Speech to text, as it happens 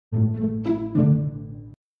I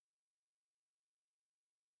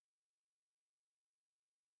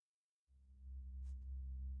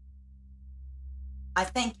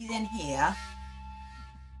think he's in here.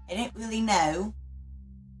 I don't really know.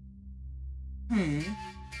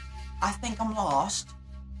 I think I'm lost.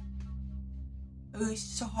 Oh, it's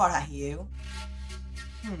so hard at you.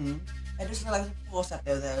 I just realized the force up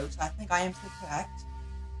there though, so I think I am still correct.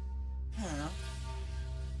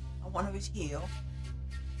 I wonder who's here.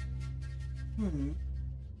 I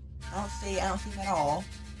don't see him at all.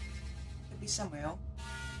 Could be somewhere.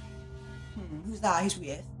 Who's that? Who's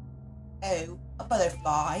with? Oh, a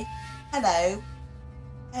butterfly. Hello.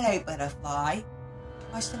 Hello, butterfly.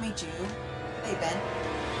 Nice to meet you. Hey, Ben.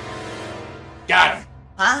 Got him.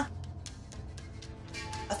 Huh?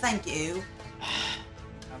 Oh, thank you.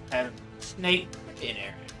 I'm having a snake in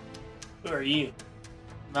area. Who are you?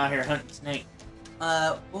 I'm out here hunting snake.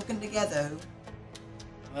 Working together.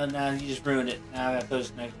 Well, now you just ruined it. Now I gotta throw the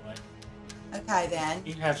snake away. Okay, then.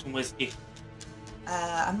 You can have some whiskey.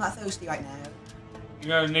 I'm not thirsty right now.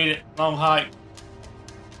 You're gonna need it. Long hike.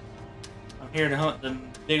 I'm here to hunt the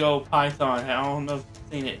big old python. I don't know if you've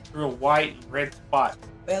seen it. It's real white and red spots.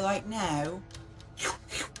 Well, right now,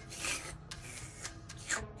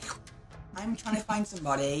 I'm trying to find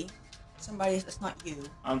somebody. Somebody that's not you.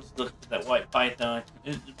 I'm just looking for that white python.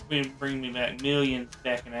 It's been bringing me back millions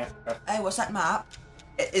back in Africa. Hey, what's that map?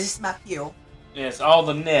 Is this map here? Yes, all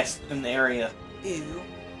the nests in the area. Ew.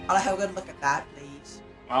 I'll have a good look at that, please.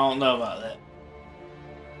 I don't know about that.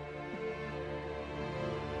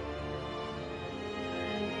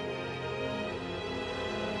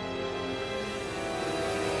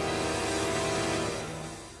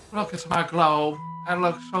 Look at my globe. It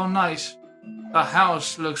looks so nice. The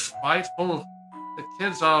house looks frightful. The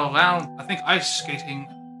kids are around, I think, ice skating.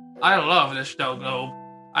 I love this snow globe.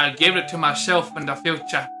 I gave it to myself in the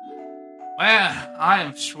future. Man, I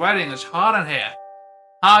am sweating. It's hot in here.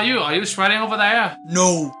 How are you? Are you sweating over there?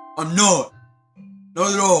 No, I'm not.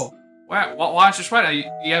 Not at all. Why aren't you sweating?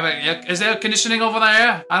 Is there air conditioning over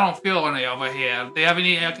there? I don't feel any over here. Do you have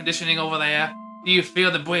any air conditioning over there? Do you feel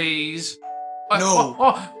the breeze? No.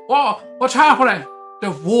 What's happening?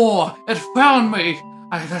 The war. It found me.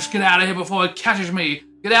 Let's get out of here before it catches me.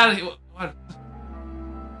 Get out of here. What?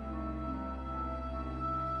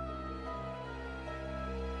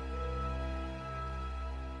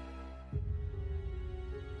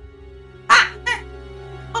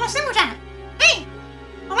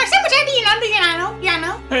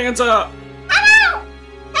 Hands up! Hello!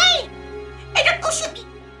 Hey! Hey, don't shoot me!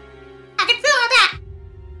 I can feel all that!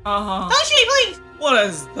 Uh-huh. Don't shoot me, please! What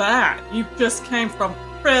is that? You just came from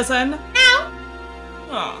prison? No!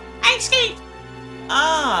 Huh. I escaped!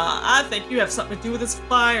 Ah, I think you have something to do with this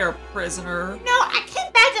fire, prisoner. No, I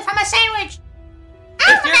came back from a sandwich!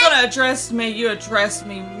 If you're gonna address me, you address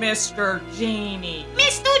me Mr. Genie.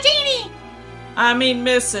 Mr. Genie! I mean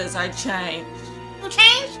Mrs. I changed. You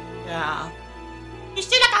changed? Yeah. You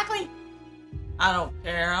still look ugly. I don't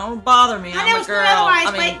care. Don't bother me. I I'm know a it's girl. not otherwise,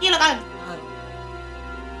 I mean, but you look ugly.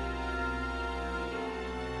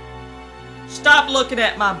 Stop looking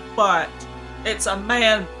at my butt. It's a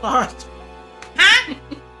man butt. Huh?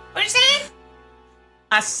 What are you saying?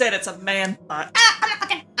 I said it's a man butt. I'm not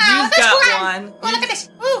looking. You've got one. Oh, look at this.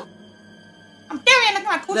 Ooh. I'm very looking at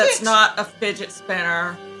my cool That's tits. not a fidget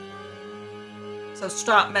spinner. So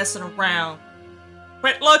stop messing around.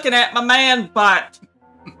 Quit looking at my man butt.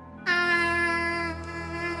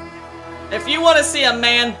 If you want to see a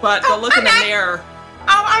man butt, go look in the mirror.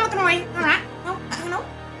 Oh, I'm looking away. Alright. No, no.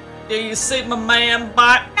 Do you see my man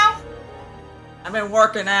butt? No. I've been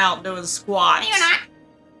working out doing squats. You're not.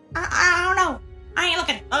 I don't know. I ain't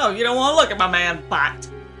looking. Oh, you don't want to look at my man butt.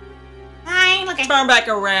 I ain't looking. Turn back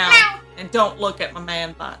around. No. And don't look at my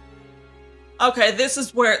man butt. Okay, this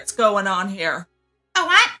is where it's going on here. Oh,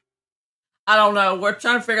 what? I don't know. We're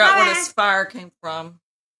trying to figure out where Alright. this fire came from.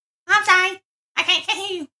 I'm sorry. I can't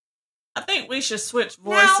hear you. I think we should switch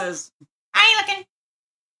voices. No. I ain't looking.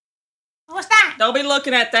 What's that? Don't be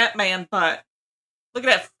looking at that man butt. Look at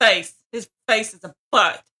that face. His face is a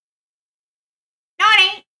butt. No, it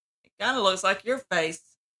ain't. It kind of looks like your face.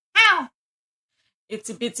 How?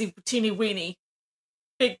 Itsy bitsy teeny weeny.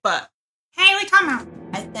 Big butt. Hey, what are you talking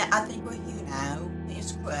about? I think we're here now.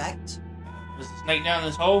 It's correct. Is the snake down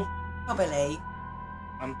this hole? Probably.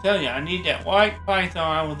 I'm telling you, I need that white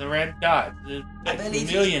python with the red dots. I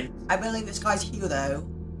believe millions. I believe this guy's here though.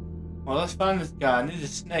 Well, let's find this guy. I need a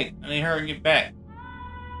snake. I need her to get back.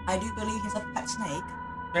 I do believe he's a pet snake.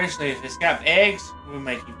 Especially if it's got eggs, we'll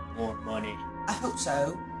make you more money. I hope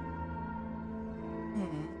so.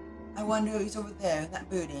 I wonder if he's over there in that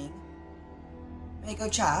building. Let me go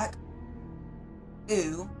check.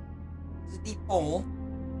 Ooh. There's a deep hole.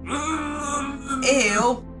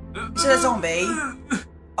 Ew. Is it a zombie?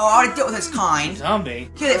 Oh, I already dealt with this kind. Zombie?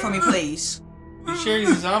 Kill it for me, please. You sure he's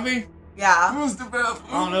a zombie? Yeah. Where's the bathroom?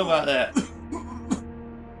 I don't know about that.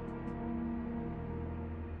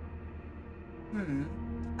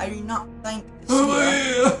 I do not think it's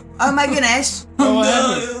here. Oh my goodness. Oh, what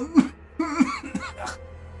happened?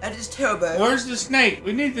 That is terrible. Where's the snake?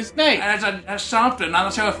 We need the snake. There's something. I'm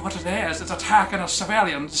not sure what it is. It's attacking us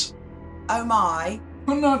civilians. Oh my.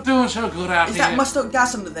 We're not doing so good out Is here. that mustard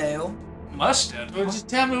gas under there? Mustard? Well, just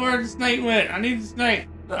tell me where the snake went. I need the snake.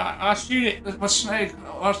 I'll shoot it. What snake?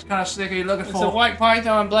 What kind of snake are you looking It's for? a white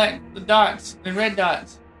python, black dots, and red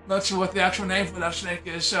dots. Not sure what the actual name for that snake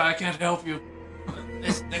is, so I can't help you.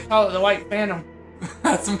 They call it the white phantom.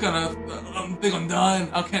 That's some kind of... I think I'm dying.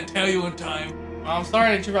 I can't tell you in time. Well, I'm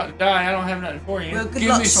sorry that you're about to die. I don't have nothing for you. Well, good Give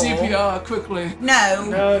luck, me Saul. CPR quickly. No.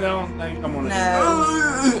 No, don't think I'm gonna No.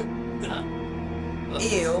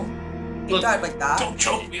 Ew. He Look. died like that. Don't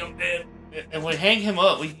choke me, I'm dead. If we hang him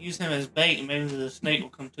up, we can use him as bait, and maybe the snake will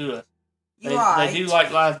come to us. You're right. They do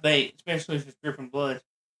like live bait, especially if it's dripping blood.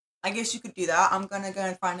 I guess you could do that. I'm gonna go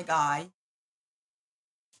and find a guy.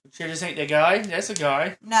 You sure this ain't the guy? That's a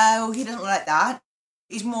guy. No, he doesn't like that.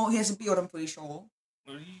 He has a beard, I'm pretty sure.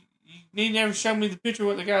 Well, you need to never show me the picture of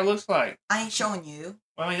what the guy looks like. I ain't showing you.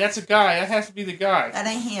 Well, I mean, that's a guy. That has to be the guy. That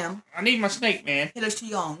ain't him. I need my snake, man. He looks too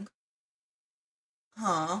young.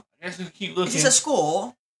 Huh? I guess we can keep looking. Is this a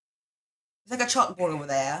score? It's like a chalkboard over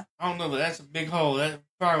there. I don't know, but that's a big hole. That's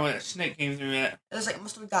probably where that snake came through at. It looks like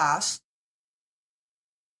mustard gas.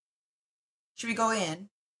 Should we go in?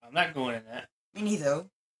 I'm not going in that. Me neither.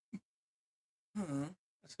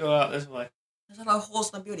 Let's go out this way. There's a lot of holes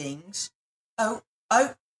in the buildings. Oh.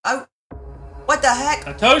 What the heck?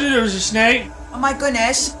 I told you there was a snake. Oh my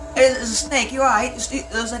goodness. There's a snake, you're right.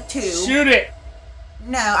 There's like two. Shoot it.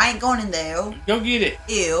 No, I ain't going in there. Go get it.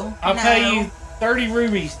 Ew. I'll no. pay you 30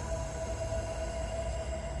 rubies.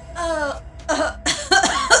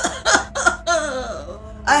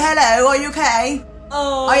 Hello, are you okay?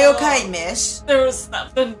 Oh. Are you okay, miss? There was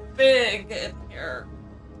something big in here.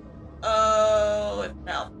 Oh, it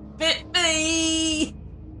about bit me.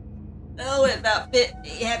 Oh, it about bit me.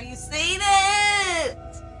 Have you seen it?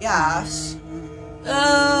 Yes.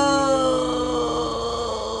 Oh.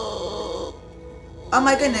 Oh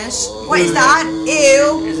my goodness. What is that?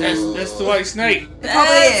 Ew. That's the white snake. It probably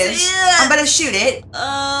That's is. it. I'm gonna shoot it.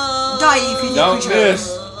 Oh. Die, you creepy Don't creature. miss.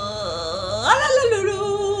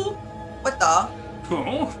 What the?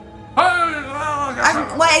 Cool.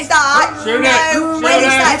 What is that? Shoot it. No, Shoot what is it.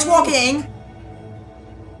 that? It's walking.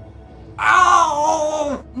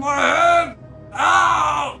 Ow! My head!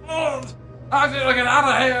 Ow! I gotta get out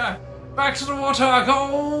of here! Back to the water I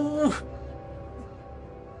go!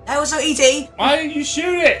 That was so easy. Why didn't you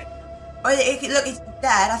shoot it? Oh, look, it's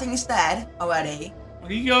dead. I think it's dead already.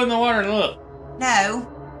 Well, you go in the water and look. No.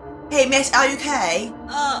 Hey, miss, are you okay?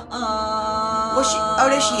 What's she? Oh,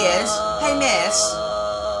 there she is. Hey, miss.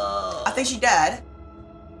 I think she's dead.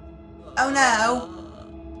 Oh no.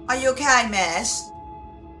 Are you okay, miss?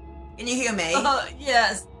 Can you hear me?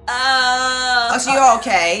 Yes. Oh, so you're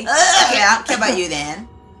okay? Yeah, I don't care about you then.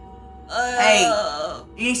 Hey,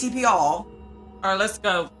 you need CPR? Alright, let's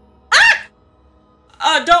go.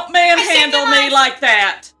 Don't manhandle me like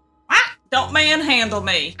that. Don't manhandle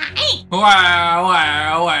me. Well,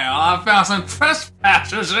 I found some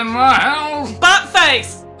trespassers in my house! Butt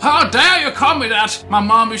face! How dare you call me that? My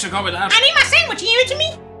mom used to call me that. I need my sandwich. You give it to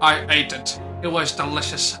me? I ate it. It was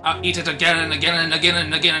delicious. I'll eat it again and again and again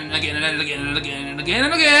and again and again and again and again and again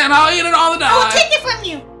and again. I'll eat it all the I will time. take it from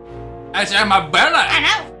you. It's in my belly. I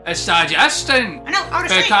know. It's digesting. I know. All the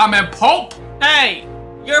They same. call me Pope. Hey,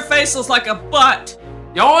 your face looks like a butt.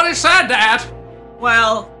 You already said that.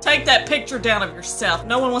 Well, take that picture down of yourself.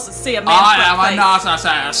 No one wants to see a man's I butt am a face.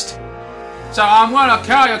 narcissist. So I'm gonna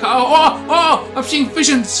kill you. Oh, I'm seeing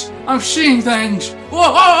visions. I'm seeing things.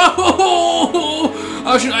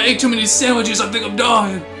 I ate too many sandwiches. I think I'm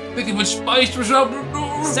dying. I think it's been spiced or something.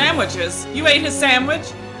 Sandwiches? You ate his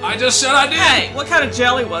sandwich? I just said I did. Hey, what kind of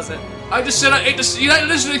jelly was it? I just said I ate this. You're not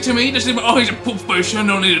listening to me. You just think, oh, he's a poop fish. I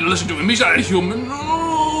don't need to listen to him. He's not a human.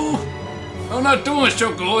 No. I'm not doing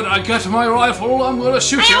so good. I got my rifle. I'm gonna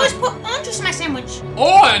shoot I you. always put oranges in my sandwich.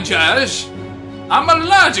 Oranges? I'm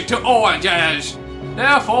allergic to oranges.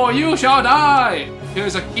 Therefore, you shall die.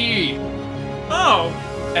 Here's a key. Oh.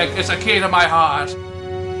 It's a key to my heart.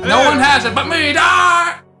 No one has it but me.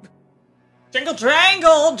 Die! Jingle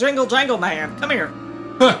jangle, jingle jangle man. Come here.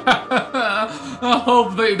 I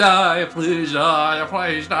hope they die. Please die.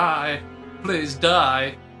 Please die. Please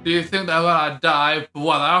die. Do you think that when I die,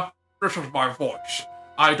 brother, this is my voice.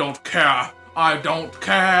 I don't care. I don't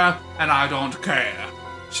care. And I don't care.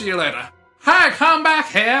 See you later. Hey, come back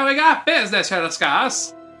here. We got business here to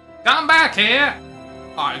discuss. Come back here.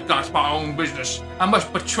 I got my own business. I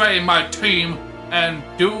must betray my team and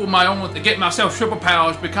do my own to get myself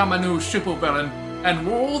superpowers, become a new supervillain, and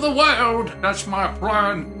rule the world. That's my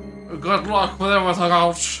plan. Good luck with everything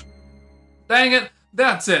else. Dang it.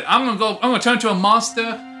 That's it. I'm gonna turn into a monster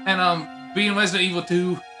and be in Resident Evil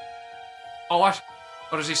 2. Oh, what?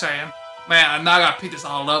 What is he saying? Man, now I gotta pick this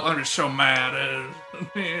all up. I'm just so mad.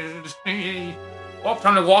 Well,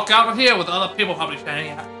 time to walk out of here with other people probably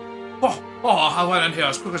saying, oh, I went in here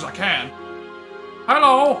as quick as I can.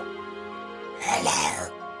 Hello?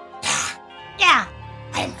 Hello. Yeah,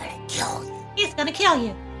 I'm gonna kill you. he's gonna kill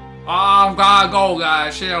you. I'm gotta go,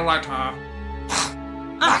 guys. See you later.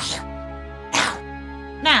 Not you.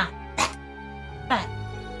 Now, but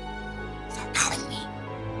Stop calling me.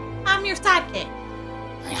 I'm your sidekick.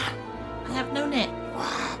 You're not. I have no neck.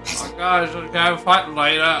 Peasant. Guys, we gotta fight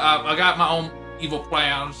later. I got my own evil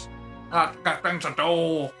plans. I got things to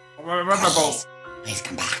do. Please. Please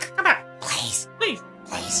come back. Come back, Please. please,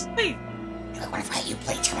 Please. please, Do I want to fight you?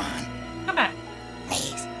 Please, come on. come back.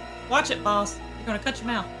 Please. Watch it, boss. You're gonna cut your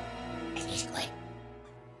mouth. If he's good.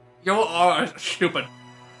 You are stupid.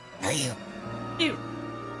 No, you. You.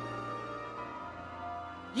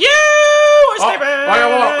 You are stupid! I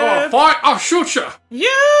want to fight? I'll shoot you. You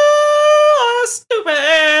are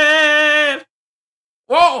stupid!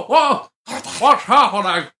 Whoa. You're dead. What's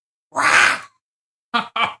happening? Wah!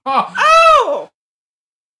 Oh!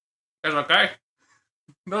 It's okay.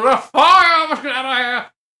 There's a fire! Let's get out of here!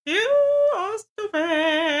 You are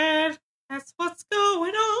stupid! That's what's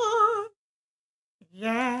going on.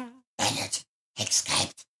 Yeah. Dang it.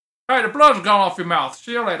 Escaped. Hey, the blood's gone off your mouth.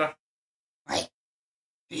 See you later. Wait.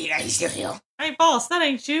 Are you still here? Hey, boss, that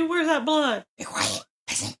ain't you. Where's that blood? Be quiet,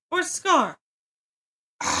 peasant. Where's the scar?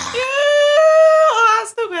 Ah, You are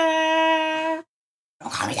stupid!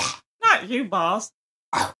 don't call me that. Not you, boss.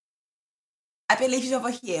 I believe she's over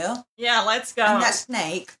here. Yeah, let's go. And that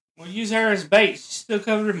snake. We'll use her as bait. She's still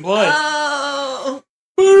covered in blood. Oh!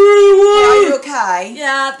 Yeah, are you okay?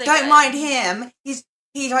 Yeah, I think Don't mind him. He's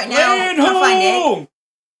right now Land trying to find it. home!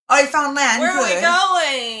 Oh, he found land. Where are we Good.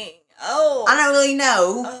 going? Oh. I don't really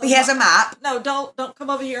know, but he has a map. No, don't come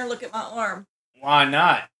over here and look at my arm. Why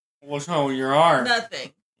not? What's wrong with your arm?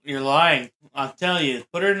 Nothing. You're lying. I'll tell you.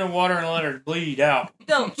 Put her in the water and let her bleed out.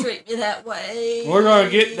 Don't treat me that way. We're gonna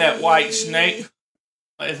get that white snake.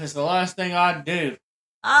 If it's the last thing I'd do.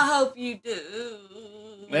 I hope you do.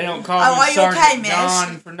 They don't call Oh, me are you Sergeant okay, miss?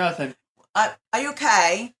 John for nothing. Are you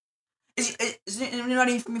okay? Is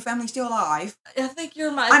anybody from your family still alive? I think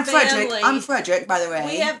you're my I'm family. Frederick. I'm Frederick, by the way.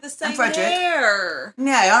 We have the same Frederick. hair.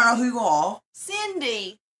 No, I don't know who you are.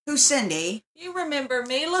 Cindy. Who's Cindy? You remember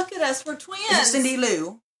me. Look at us. We're twins. Is it Cindy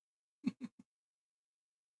Lou?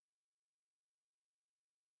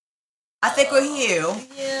 I think we're here.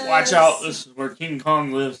 Yes. Watch out. This is where King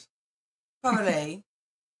Kong lives. Probably.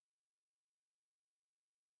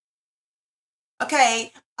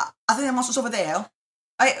 Okay, I think the monster's over there.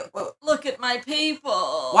 Look at my people.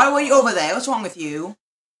 Why were you over there? What's wrong with you?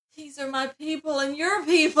 These are my people and your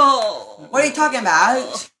people. What are you talking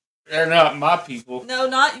about? They're not my people. No,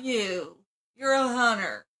 not you. You're a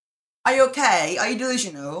hunter. Are you okay? Are you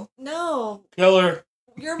delusional? No, Kill her.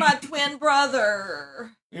 you're my twin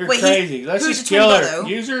brother. You're Wait, crazy. Let's who's just the twin kill her. brother?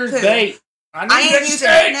 Use her as Who? bait. I need I ain't that using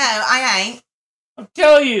snake. it. No, I ain't. I'll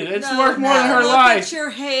tell you. It's No, worth more than her Look life. at your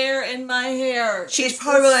hair and my hair. She's It's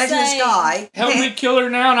probably the related to this same. guy. Help me kill her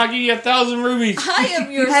now and I'll give you 1,000 rubies. I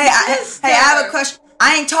am your Hey, sister. hey, I have a question.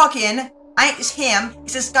 I ain't talking. I ain't just him.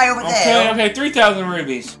 It's this guy over there. Okay, 3,000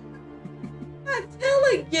 rubies. I'm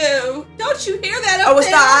telling you. Don't you hear that up Oh, what's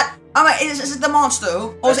there? that? Oh, wait, is it the monster?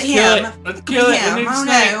 Or was it Kill him? it. Let's Could be kill it. him. We need I don't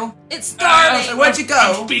snake. know. It's starting. Where'd you go?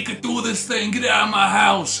 I'm speaking through this thing. Get out of my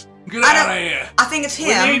house. Get I out don't- of here. I think it's We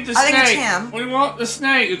him. need the I think snake. it's him. We want the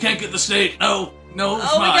snake. You can't get the snake. No, it's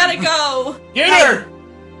Oh, we mine. gotta go. Get Hey. her.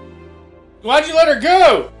 Why'd you let her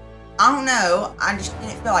go? I don't know. I just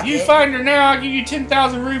didn't feel like You it. find her now. I'll give you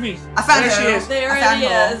 10,000 rubies. I found There her. she is. There I found it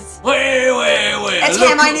her. is. Wait. It's Look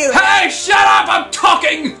him, I who- knew it. Hey, shut up! I'm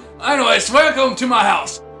talking! Anyways, welcome to my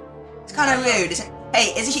house. It's kind of rude.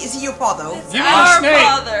 Hey, is he your father? It's Give me the our snake.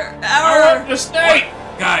 father. I Our. want the snake.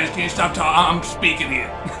 Guys, can you stop talking? I'm speaking here.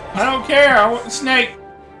 I don't care. I want the snake.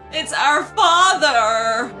 It's our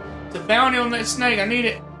father. It's a bounty on that snake. I need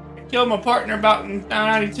it. I killed my partner about in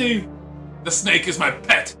 92. The snake is my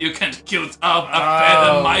pet. You can't kill it up. I fed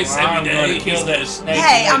them mice I'm every gonna day. kill that snake.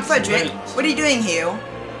 Hey, and I'm make some Frederick. roots. What are you doing here?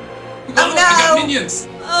 Oh, I got no. minions.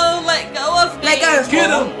 Oh, let go of me. Let go of Get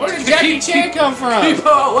me. him. Where did Jackie Chan come from? Keep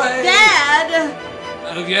away. Dad,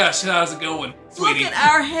 Oh, yes, how's it going, look sweetie? at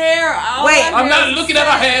our hair. All Wait, our I'm hair not is looking at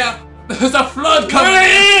her set. hair. There's a flood coming. There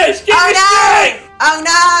it is! Get Oh me no! straight! Oh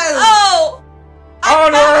no! Oh,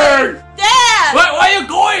 Onward! Dad. Why are you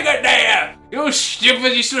going in there? You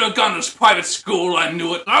stupid, you should have gone to private school, I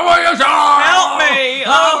knew it. Help me.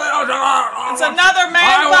 Oh, it's another man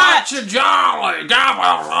I butt. want you jolly.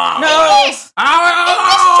 No. Yes. Get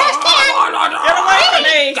away from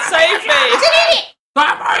me. Save me. It's an idiot.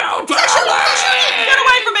 Get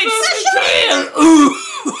away from me.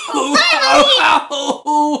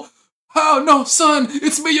 Oh no, son,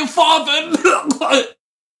 it's me, your father.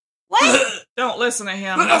 What? Don't listen to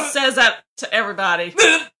him. He says that to everybody.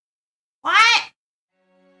 What?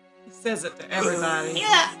 He says it to everybody. You're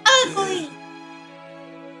ugly.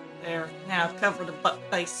 There. Now cover the butt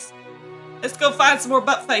face. Let's go find some more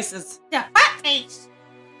butt faces. The butt face.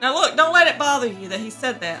 Now look, don't let it bother you that he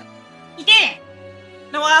said that. He did.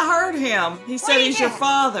 No, I heard him. He said did he's you your do?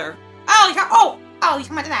 father. Oh, he's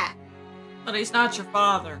talking about that. But he's not your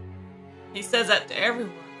father. He says that to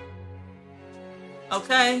everyone.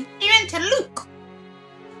 Okay? Even to Luke.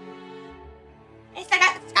 It's like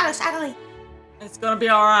it's ugly. It's gonna be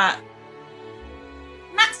alright.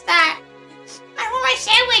 Not that. I want my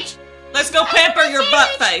sandwich. Let's go I pamper want my your butt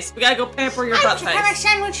sandwich. face. We gotta go pamper your I butt wish I had my face.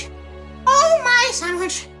 sandwich. Oh, my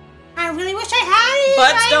sandwich. I really wish I had it.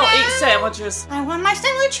 Butts right don't now. eat sandwiches. I want my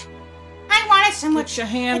sandwich. I want a sandwich. Put your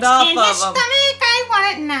hand It's off in of his them. stomach. I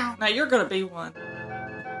want it now. Now you're gonna be one.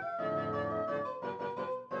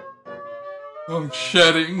 I'm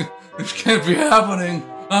shedding. This can't be happening.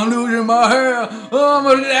 I'm losing my hair. Oh, I'm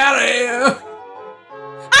gonna get out of here.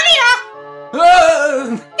 Anita, Ah!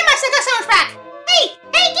 give my sandwich back. Hey,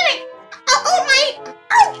 give it. Oh,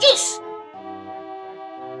 my juice.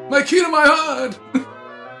 My key to my heart.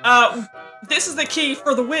 This is the key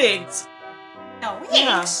for the wigs. No wigs.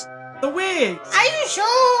 Yeah. The wigs. Are you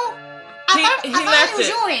sure? He I thought left it was it.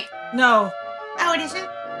 your wig. No, Oh, it isn't.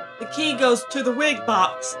 the key goes to the wig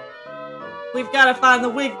box. We've got to find the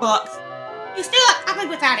wig box. You still look ugly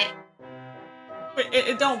without it.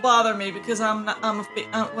 It don't bother me because well,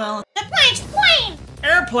 The plane's plane.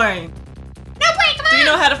 airplane. No plane, come on. Do you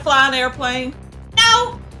know how to fly an airplane?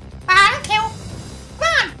 No. But I don't care.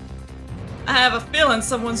 Come on. I have a feeling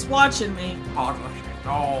someone's watching me. How does she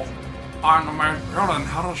know? I'm the main villain.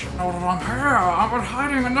 How does she know that I'm here? I've been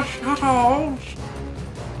hiding in the shadows.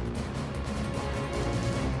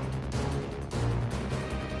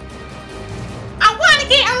 I want to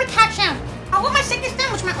get on the touchdown. I want my second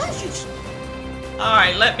sandwich, my own juice. All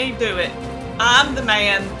right, let me do it. I'm the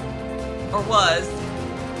man, or was.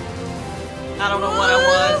 I don't know what I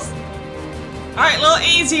was. All right, a little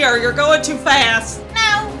easier. You're going too fast.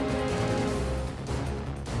 No.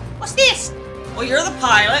 What's this? Well, you're the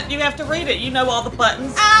pilot. You have to read it. You know all the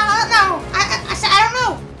buttons. No. I said I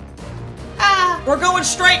don't know. We're going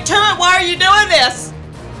straight to it. Why are you doing this?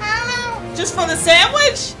 I don't know. Just for the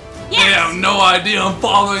sandwich? They have no idea I'm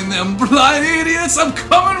following them, blind idiots! I'm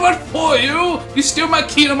coming right for you! You steal my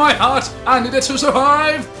key to my heart! I need it to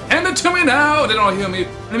survive! Hand it to me now! They don't hear me.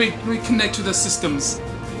 Let me connect to the systems.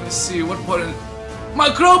 Let's see what button.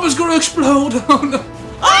 My globe is gonna explode! Oh no!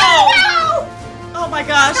 Oh! No. Oh my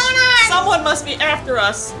gosh. What's going on? Someone must be after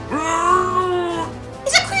us.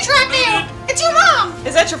 There's a creature out there. It's your mom.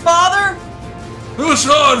 Is that your father? Oh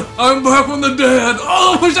son! I'm back from the dead!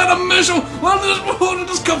 Oh, was that a missile? Where did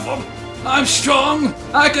this come from? I'm strong!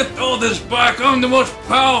 I can throw this back! I'm the most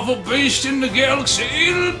powerful beast in the galaxy!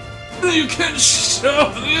 You can't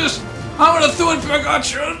stop this! I'm gonna throw it back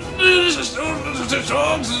at you!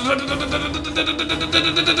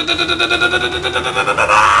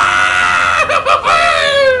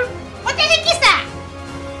 What the heck is that?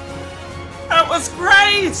 That was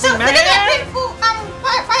crazy, So look man. at that beautiful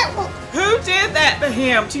firework. Who did that to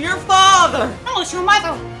him? To your father? No, it's your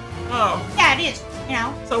mother. Oh, Yeah, it is. You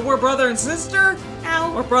know. so we're brother and sister?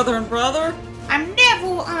 No, We're brother and brother? I'm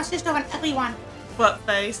never a sister of an ugly one. Butt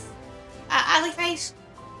face. Ugly face.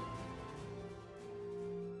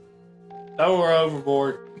 Throw her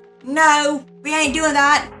overboard. No, we ain't doing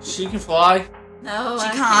that. She can fly. No, She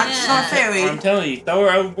can't. She's not a fairy. I'm telling you, throw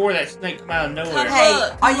her overboard. That snake come out of nowhere. Hey,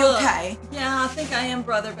 Look, are you look. okay? Yeah, I think I am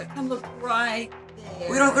brother, but come look right there.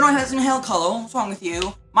 We don't have some hair color. What's wrong with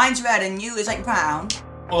you? Mine's red and you is like brown.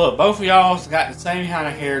 Well, look, both of y'all got the same kind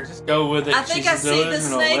of hair. Just go with it. I think She's I see the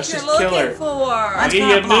original. snake Let's you're just kill looking her. for. I'll That's give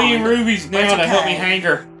you a not million mine. rubies now That's to help me okay. hang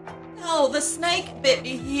her. No, the snake bit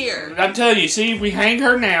me here. I'm telling you, see, if we hang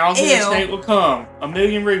her now, then the Ew. snake will come. A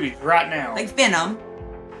million rubies right now. Like Venom.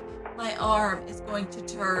 My arm is going to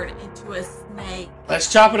turn into a snake.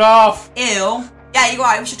 Let's chop it off. Ew. Yeah, you're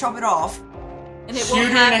right. We should chop it off. And it Shoot will her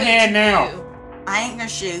in the happen head to now. you. I ain't gonna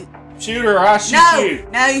shoot. Shoot her or I'll shoot No, you.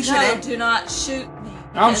 no, you No, shouldn't. do not shoot me.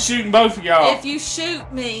 I'm because shooting both of y'all. If you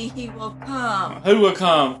shoot me, he will come. Who will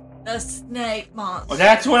come? The snake monster. Well,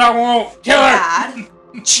 that's what I want. Kill her. Dad.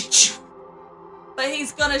 But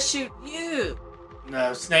he's gonna shoot you.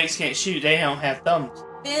 No, snakes can't shoot. They don't have thumbs.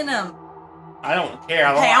 Venom. I don't care.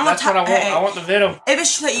 Hey, I'm That's what I want. hey. I want the venom. If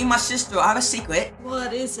it's true, you my sister, I have a secret.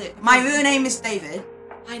 What is it? My real name is David.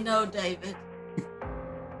 I know, David. You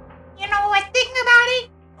know what I think about it?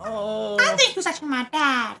 Oh. I think it was actually my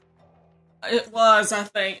dad. It was, I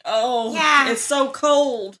think. Oh, Yeah. It's so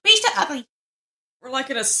cold. But he's so ugly. We're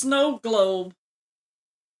like in a snow globe.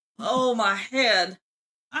 Oh, my head.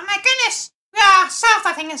 Oh my goodness. Yeah, south,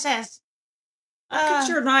 I think it says. Look at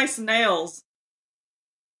your nice nails.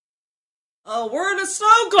 Oh, we're in a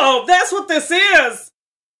snow globe. That's what this is.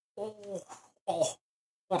 Oh,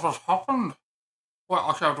 what has happened?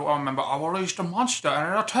 Well, I remember I released a monster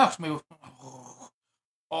and it attacked me. Need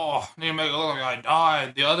to make it look like I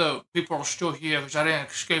died. The other people are still here because I didn't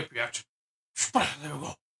escape yet. There we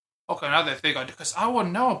go. Okay, now they think I did, because I would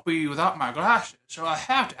never be without my glasses, so I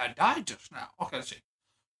have to have died just now. Okay, let's see.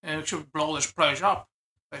 And it should blow this place up.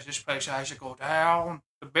 Because this place has to go down.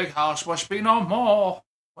 The big house must be no more.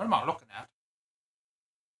 What am I looking at?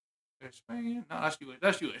 It's me? No,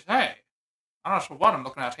 that's USA. I'm not sure what I'm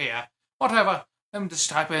looking at here. Whatever. Let me just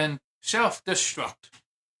type in self-destruct.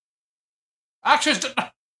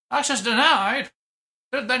 Access denied.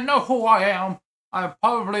 They know who I am. I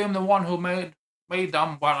probably am the one who made the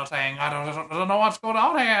umbrella thing. I don't know what's going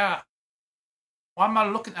on here. Why am I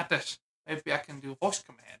looking at this? Maybe I can do voice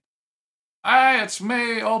command. Hey, it's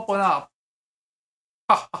me. Open up.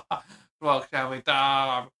 Well, shall we?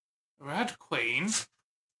 Red Queen?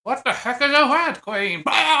 What the heck is a Red Queen?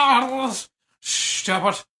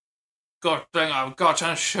 Stop it. Good thing I've got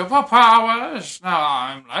some superpowers. Now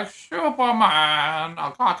I'm like Superman.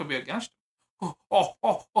 I could be against him.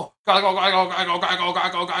 Gotta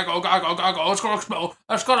go. It's gonna explode.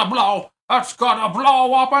 It's gonna blow. It's gonna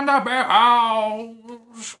blow up in the big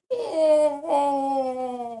house.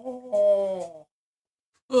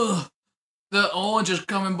 The orange is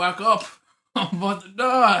coming back up. I'm about to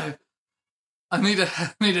die. I need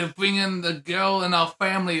to bring in the girl in our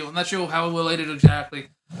family. I'm not sure how we're related exactly.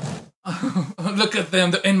 Look at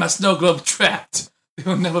them. They're in my snow globe trapped. They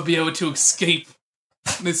will never be able to escape.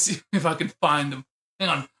 Let's see if I can find them. Hang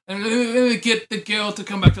on. Let me get the girl to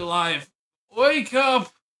come back to life. Wake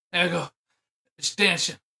up. There we go. It's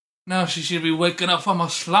dancing. Now she should be waking up from a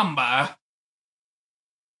slumber.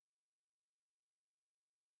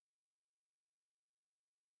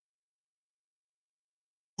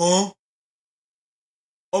 Huh?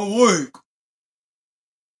 I'm awake.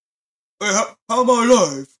 Wait, how am I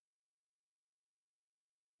alive?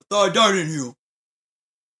 I thought I died in here.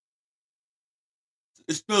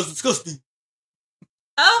 It smells disgusting.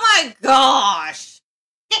 Oh my gosh.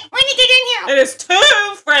 We need to get in here. It is too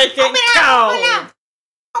freaking Open cold. up.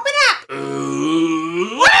 Open up.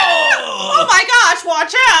 Oh my gosh,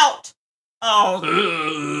 watch out. Oh,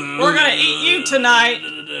 we're gonna eat you tonight.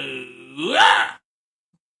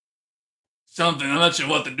 Something, I'm not sure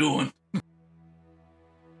what they're doing.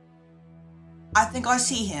 I think I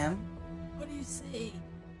see him. What do you see?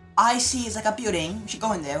 I see it's like a building. We should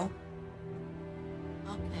go in there.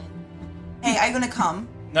 Okay. Hey, are you gonna come?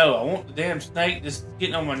 No, I want the damn snake just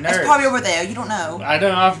getting on my nerves. It's probably over there. You don't know. I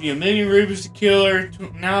done offered you 1,000,000 rubies to kill her.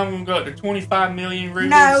 Now I'm gonna go up to 25 million rubies.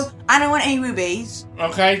 No, I don't want any rubies.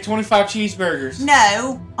 Okay, 25 cheeseburgers.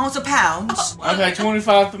 No, I want some pounds. Okay,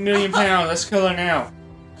 25 million pounds. Let's kill her now.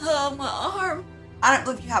 Oh, my arm. I don't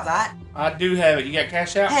believe you have that. I do have it. You got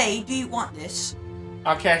cash out? Hey, do you want this?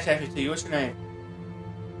 I'll cash out it to you. What's your name?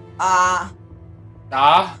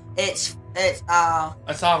 It's That's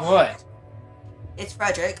all what? It's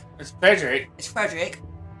Frederick. It's Frederick. It's Frederick.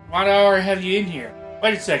 Why do I already have you in here?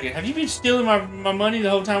 Wait a second. Have you been stealing my money the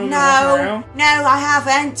whole time we've been walking around? No, I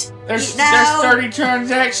haven't. There's No. 30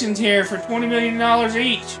 transactions here for $20 million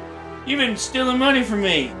each. You've been stealing money from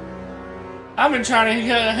me. I've been trying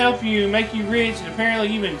to help you, make you rich, and apparently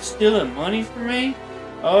you've been stealing money from me?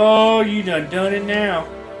 Oh, you done it now.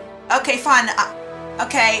 Okay, fine. I'll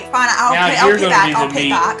Now pay you're back. gonna I'll be the pay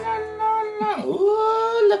meat. back.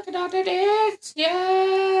 Ooh, look at all the eggs.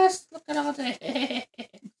 Yes, look at all the eggs.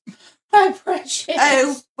 My precious.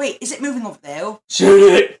 Oh, wait, is it moving over there?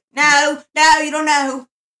 Shoot it. No, you don't know.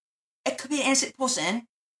 It could be an innocent person.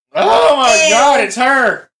 Oh my Ew. God, it's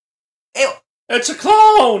her. Ew. It's a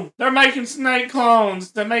clone. They're making snake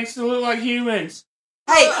clones that makes them look like humans.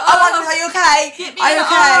 Hey, are you okay? Get me Are you an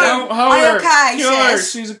okay? Don't hold Are you her. okay, Kill her.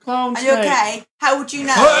 sis? She's a clone Are snake. you okay? How would you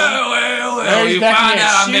know? Well, There's you Becky find again.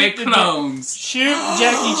 out I Shoot make the clones. Shoot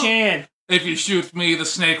Jackie Chan. If you shoot me, the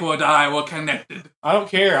snake will die. We're connected. I don't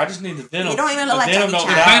care. I just need the venom. You don't even look The like venom Jackie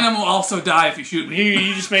don't Chan. die. Venom will also die if you shoot me.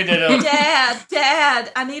 You just made that up.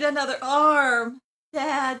 Dad, I need another arm.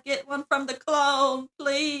 Dad, get one from the clone,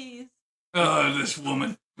 please. Oh, this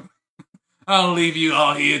woman. I'll leave you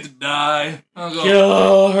all here to die.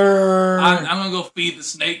 Kill her. I'm gonna go feed the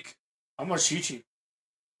snake. I'm gonna shoot you.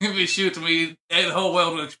 If you shoot me, the whole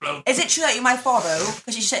world will explode. Is it true that you're my father?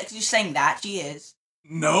 Because you're saying that. She is.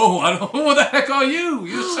 No, I don't. Who the heck are you?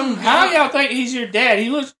 You're some How guy y'all think he's your dad? He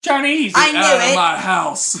looks Chinese. I knew out of it. my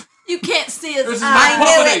house. You can't see his This is eyes. my I knew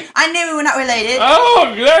property. it. I knew we were not related.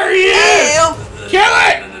 Oh, there he is. Ew. Kill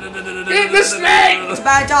it. Get the snake. It's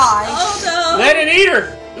about to die. Oh no. Let it eat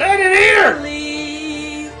her. Let it eat her.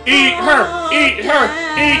 Please. Eat her. Eat her.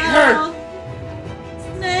 Eat her.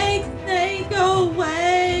 Snake, go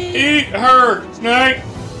away. Eat her, snake.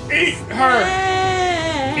 Eat her.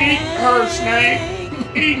 Eat her, snake.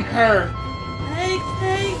 Eat her. Snake,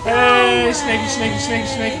 Hey, snaky.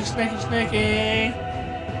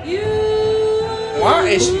 You. Why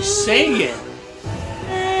is she singing?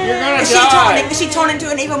 You're gonna Is she die. turning? Is she turning into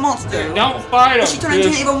an evil monster? Don't fight him. Is she turning into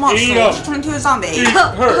an evil monster? Eat Is she him. turning into a zombie? Eat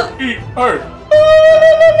her. Eat her.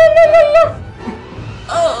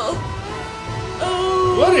 Oh.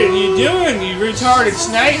 What are you doing, you retarded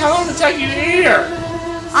snake? How long did it take you to eat her?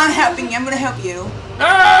 I'm helping you. I'm gonna help you.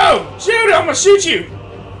 No! Shoot her! I'm gonna shoot you!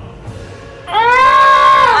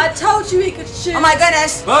 Ah! I told you he could shoot. Oh my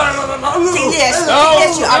goodness! Take this. No! Take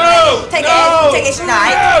this, you No! ugly. Take No! it. Take it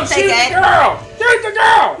tonight. No! Take Shoot it. the girl! Shoot the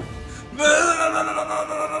girl!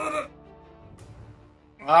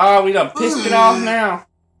 Ah, we done pissed it off now.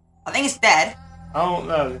 I think it's dead. I don't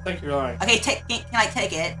know. I think you're right. Okay, can I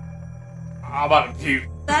take it? I'm about to puke.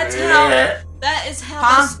 That's how. That is how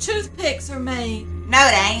Huh? those toothpicks are made. No,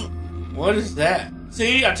 it ain't. What is that?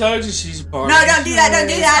 See, I told you she's a part. No, don't do that. Don't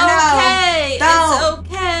do that. Okay, Don't. it's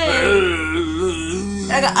okay. No.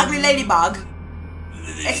 Like an ugly ladybug.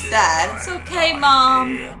 It's dead. It's okay,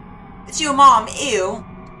 Mom. It's your mom. Ew.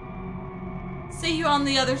 See you on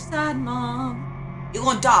the other side, Mom. You're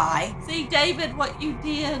gonna die. See, David, what you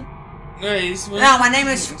did. Nice. No, my name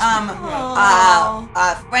is Frank.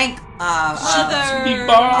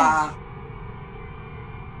 Mother.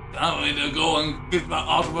 I'm going to go and get my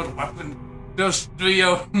ultimate weapon. Just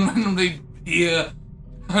randomly here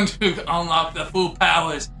to unlock the full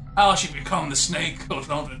powers. How she become the snake or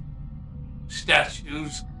something.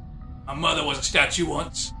 Statues. My mother was a statue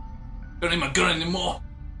once. Don't need my gun anymore.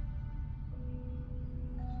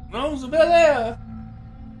 Roosevelt.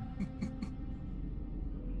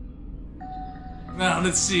 Now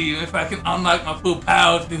let's see if I can unlock my full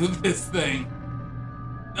power to do this thing.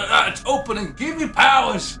 It's open and give me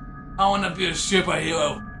powers. I want to be a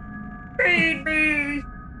superhero. Feed me.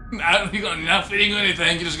 You're not feeding you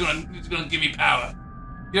anything. You're just gonna give me power.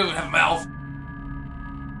 You don't even have a mouth.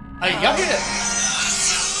 Hey, y'all hear that?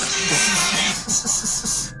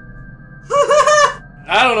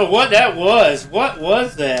 I don't know what that was. What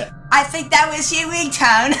was that? I think that was your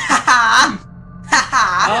ringtone.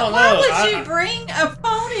 I don't Why know. would you bring a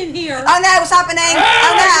phone in here? Oh no, what's happening?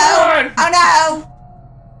 Oh no! God. Oh no!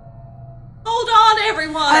 Hold on,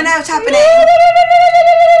 everyone. Oh no, what's happening?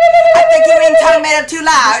 I think your ringtone made it too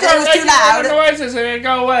loud. It was too loud. Noises and it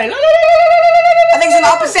go away. I think it's an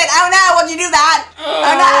opposite. Oh no, why'd you do that?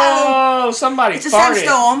 Oh Oh, somebody no! It's a farted.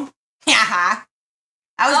 sandstorm. Haha.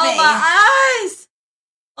 That was Oh, me. my eyes.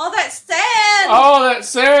 All that sand. Oh, that's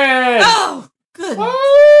sad. Oh, goodness.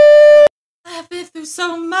 Woo! I've been through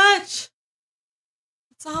so much.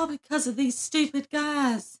 It's all because of these stupid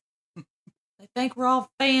guys. They think we're all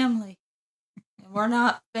family. And we're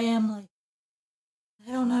not family.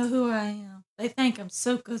 They don't know who I am. They think I'm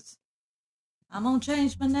Suka's. I'm gonna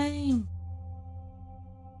change my name.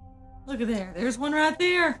 Look at there. There's one right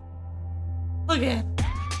there. Look at it.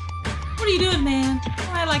 What are you doing, man?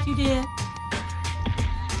 Don't act like you did.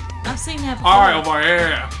 I've seen that before. Alright, over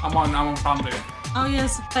here. I'm on family. Oh, yeah,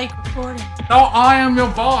 it's a fake recording. No, I am your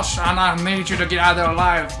boss, and I need you to get out of there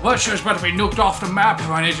alive. Russia's better be nuked off the map.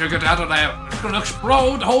 I need you to get out of there. It's gonna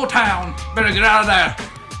explode the whole town. Better get out of there.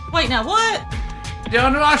 Wait, now what? Yeah,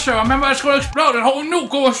 in Russia, remember it's gonna explode. The whole nuke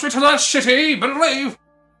goes straight to that city. Better leave.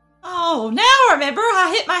 Oh, now I remember.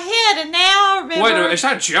 I hit my head, and now I remember. Wait a minute, is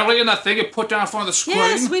that jelly in that thing you put down in front of the screen?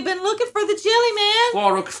 Yes, we've been looking for the jelly man.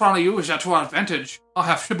 Well, look in front of you is that to our advantage. I'll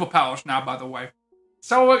have superpowers now, by the way.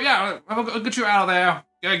 So, yeah, I'll get you out of there.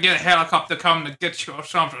 Get a helicopter come to get you or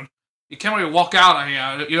something. You can't really walk out of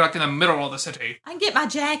here. You're like in the middle of the city. I can get my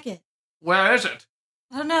jacket. Where is it?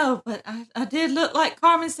 I don't know, but I did look like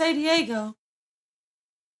Carmen Sandiego.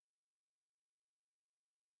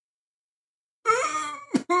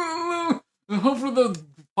 Hopefully the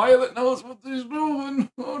pilot knows what he's doing.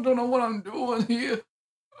 I don't know what I'm doing here.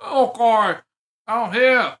 Okay. Out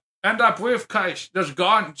here. And that briefcase. There's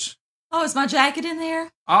guns. Oh, is my jacket in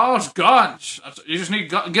there? Oh, it's guns. You just need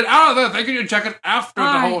get out of there. They get your jacket after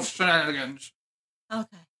All the right. whole shenanigans.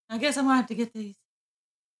 Okay. I guess I'm going to have to get these.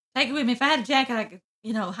 Take it with me. If I had a jacket, I could,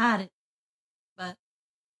 hide it. But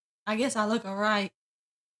I guess I look all right.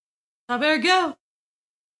 So I better go.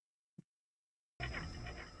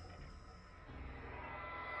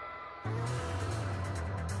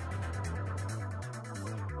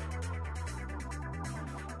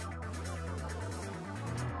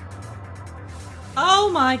 Oh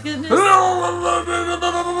my goodness.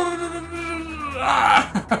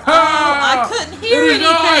 I couldn't hear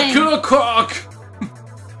anything. Kill a cock.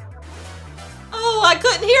 Oh, I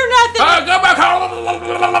couldn't hear nothing. Go back home.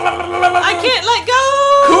 I can't let go.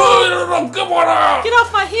 Come on out. Get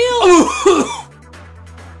off my heel.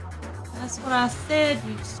 That's what I said,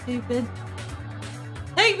 you stupid.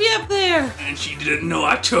 Take me up there. And she didn't know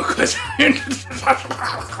I took it.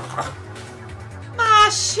 My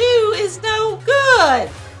shoe is no good.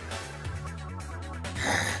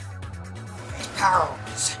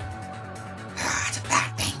 Pearls. It's a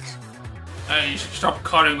bad thing. Hey, you should stop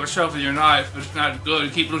cutting yourself with your knife. It's not good.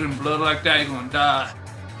 You keep losing blood like that, you're gonna die.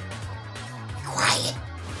 Be quiet.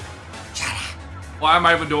 Shut up. Why am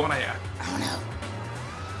I even doing that? I don't know.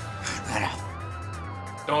 Run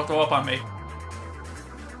off. Don't throw up on me.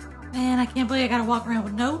 Man, I can't believe I gotta walk around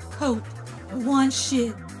with no coat or one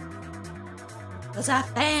shit. Because I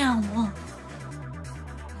found one.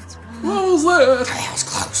 That's right. What was that? That was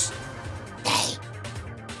close. Hey.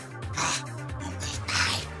 Almost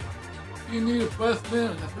died. You need a breath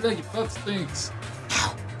mint. I feel like your breath stinks.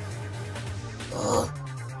 Ow. Ugh.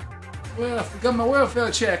 Well, I forgot my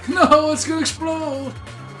welfare check. No, it's gonna explode.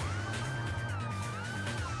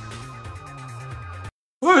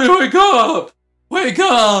 Hey, wake up! Wake up!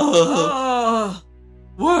 Oh,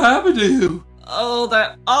 What happened to you? oh,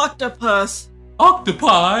 that octopus.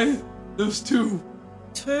 Octopi? There's two.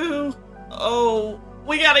 Two. Oh,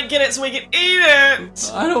 we gotta get it so we can eat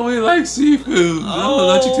it. I don't really like seafood. I'm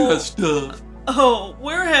allergic to that stuff. Oh,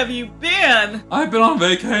 where have you been? I've been on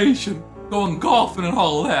vacation, going golfing and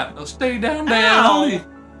all that. Now stay down there, Ow. honey.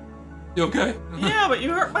 You okay? Yeah, but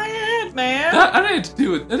you hurt my head, man. I didn't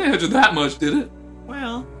do it. I didn't do that much, did it?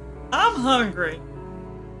 Well, I'm hungry.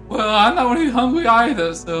 Well, I'm not really hungry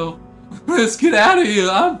either, so let's get out of here.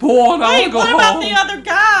 I'm bored. I Wait, want to go what home. about the other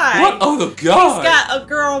guy? What other He's guy? got a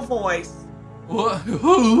girl voice. What?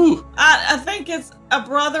 Who? I think it's a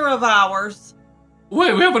brother of ours.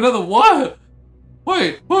 Wait, we have another what?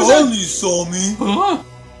 Wait, what was Finally that? you saw me. Huh?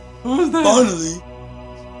 What was that? Finally.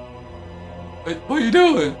 Wait, what are you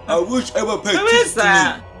doing? I wish I would pay Who attention is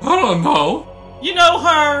that? I don't know. You know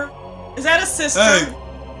her. Is that a sister? Hey,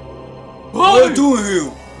 What? what are you doing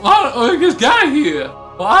here? I just got here.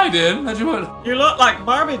 Well, I did. That's what? You look like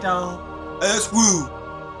Barbie doll. Hey, that's rude.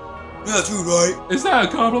 Yeah, that's rude, right? Is that a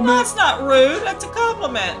compliment? That's not rude. That's a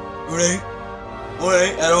compliment. It ain't. Well, it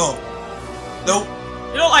ain't at all. Nope.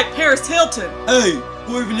 You look like Paris Hilton. Hey,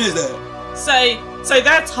 who even is that? Say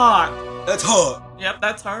that's hot. That's hard. Yep,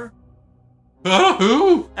 that's her.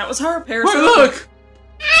 Who? That was her, Paris Wait, Hilton. look.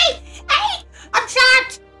 Hey! I'm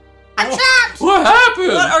trapped! I'm trapped! What happened?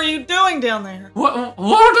 What are you doing down there? Where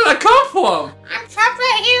did that come from? I'm trapped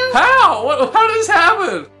right here! How? How did this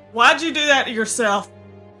happen? Why'd you do that to yourself?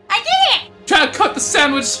 I did it! Try to cut the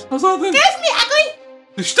sandwich or something? There's me,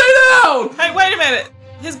 ugly! Stay down! Hey, wait a minute.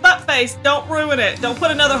 His butt face. Don't ruin it. Don't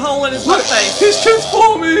put another hole in his butt face. He's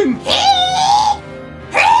transforming!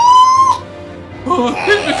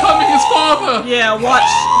 He's becoming his father! Yeah,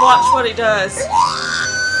 watch what he does.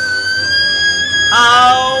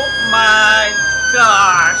 Oh my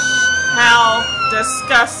gosh. How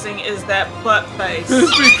disgusting is that butt face? He's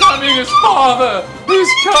becoming his father! He's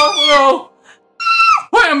coming!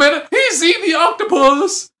 Wait a minute! He's eating the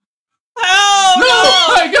octopus! Oh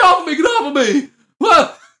No! no! Hey, get off of me! Get off of me!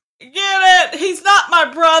 What? Get it! He's not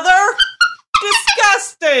my brother!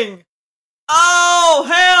 Disgusting! Oh,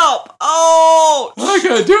 help! Oh! I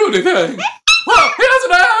can't do anything! Whoa, he has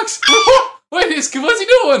an axe! Wait, what's he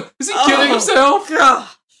doing? Is he killing himself? God.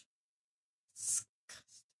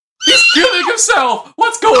 He's killing himself!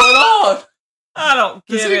 What's going on? I don't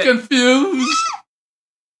Is get he it. confused?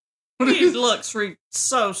 He looks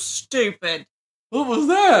so stupid. What was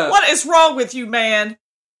that? What is wrong with you, man?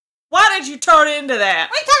 Why did you turn into that?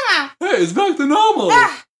 What are you talking about? Hey, it's back to normal. What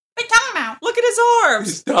are you talking about? Look at his arms.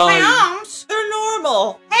 He's My dying. arms? They're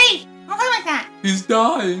normal. Hey, don't talk like that. He's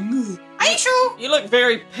dying. Are you sure? You look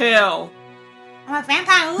very pale. I'm a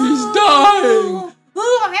vampire. Ooh. He's dying.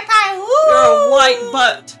 Ooh, I'm a vampire. Ooh. You're a white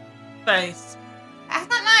butt face. That's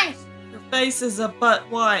not nice. Your face is a butt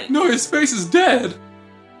white. No, his face is dead.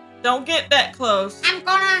 Don't get that close. I'm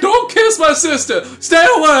gonna. Don't kiss my sister. Stay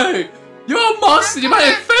away. You're a monster. You might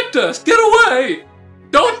infect us. Get away.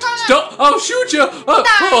 Don't. I'll shoot you.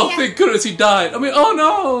 Oh, thank goodness he died. I mean, oh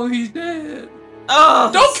no, he's dead.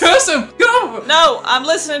 Oh. Don't kiss him. Get over. No, I'm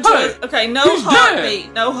listening to Hey, it. Okay, no he's heartbeat.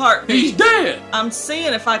 dead. No heartbeat. He's dead. I'm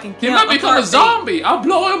seeing if I can count He might the become a heartbeat. zombie. I'll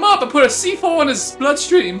blow him up and put a C4 in his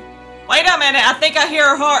bloodstream. Wait a minute. I think I hear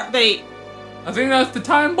a heartbeat. I think that's the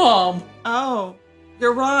time bomb. Oh,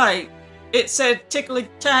 you're right. It said tickly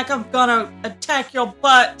tack. I'm gonna attack your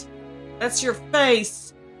butt. That's your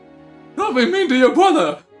face. Don't be mean to your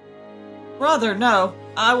brother. Brother, no.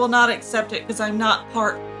 I will not accept it because I'm not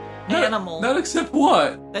part animal. Not accept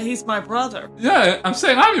what? That he's my brother. Yeah, I'm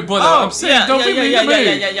saying I'm your brother. Oh, I'm saying don't be mean to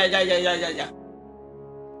me.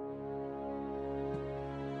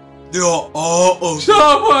 Yeah.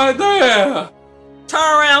 Stop right there. Turn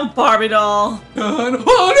around, Barbie doll. Oh no!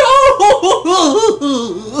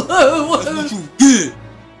 That's what you did.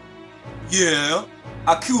 Yeah,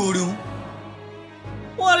 I killed him.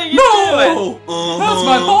 What are you doing? No! That's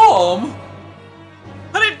my bomb.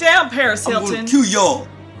 Put it down, Paris I'm Hilton. gonna kill y'all.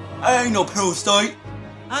 I ain't no parasite.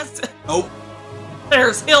 I said Nope.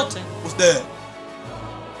 Paris Hilton. What's that?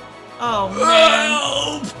 Oh,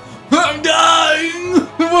 man. Help! I'm dying!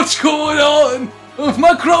 What's going on?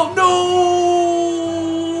 My crown, no!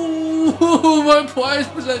 My prize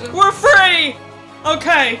possession. We're free!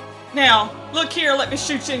 Okay, now, look here, let me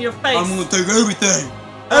shoot you in your face. I'm gonna take everything.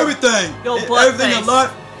 Everything! Your butt Everything face. in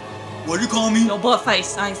life. What do you call me? Your butt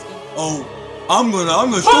face, nice. Oh, I'm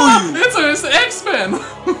gonna show you. It's the X-Men.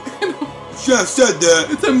 Chef said that.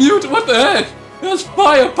 It's a mutant. What the heck? There's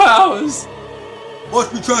fire powers.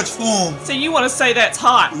 Watch me transform. So you want to say that's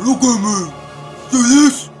hot? Look at me. See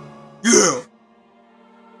this? Yeah.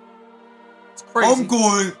 It's crazy. I'm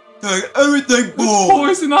going to take everything It's ball.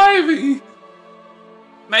 poison ivy.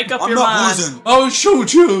 Make up I'm your not mind. poison. I'll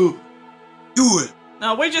shoot you. Do it.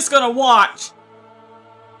 No, we're just gonna watch.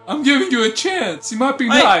 I'm giving you a chance. You might be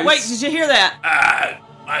Wait, nice. wait, did you hear that?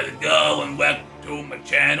 How's it going? Welcome to my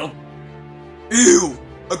channel. Ew.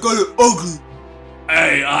 I got it ugly.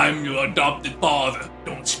 Hey, I'm your adopted father.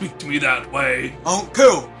 Don't speak to me that way. I don't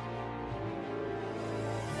care.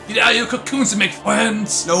 Get out of your cocoons and make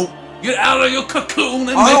friends. Nope. Get out of your cocoon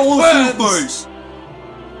and I don't make want to see friends. your face.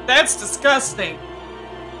 That's disgusting.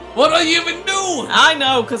 What are you even doing? I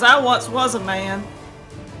know, because I once was a man.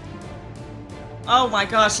 Oh my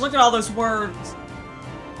gosh, look at all those words.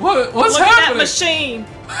 What's look happening? at that machine.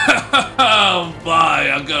 Oh boy,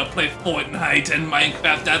 I'm gonna play Fortnite and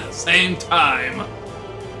Minecraft at the same time.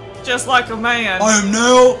 Just like a man. I am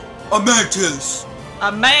now a mantis.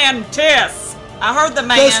 A mantis. I heard the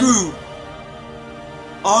man. Guess who?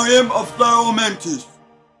 I am a flower mantis.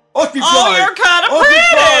 Watch me fly. Oh, you're kind of Watch me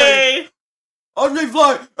fly. pretty. Watch me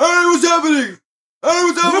fly. Hey, what's happening? Hey,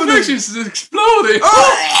 what's I think happening? she's exploding.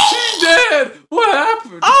 Ah! She's dead. What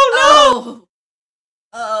happened? Oh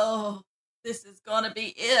Oh, this is gonna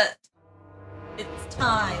be it. It's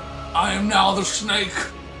time. I am now the snake.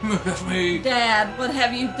 Look at me. Dad, what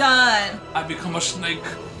have you done? I become a snake.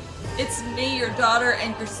 It's me, your daughter,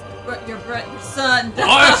 and your son.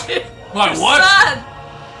 What? My Your what? son!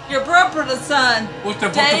 Your brother son, What the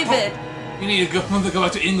David. You need to go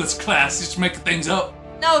back to English class. Just make things up.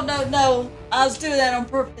 No. I was doing that on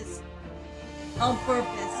purpose. On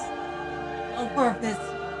purpose.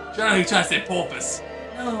 Trying to say porpoise.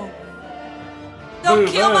 No. Don't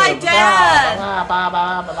kill my dad!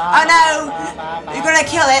 Oh no! You're gonna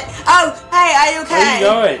kill it. Oh, hey, are you Where okay? you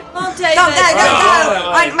going? Come on, David. Don't go!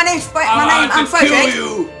 Oh, My name's I'm Frederick. Where are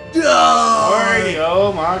you?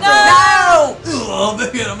 Oh my god. No! Oh,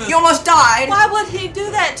 man, You almost died. Why would he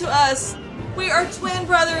do that to us? We are twin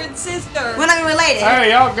brother and sister. We're not even related.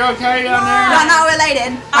 Hey, y'all go okay down No, there? not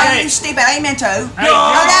related. Are Hey. you stupid? I ain't meant to. Hey,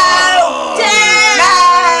 No!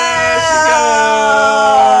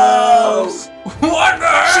 No! What the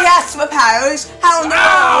heck? She has superpowers. How in the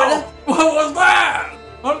world? What was that?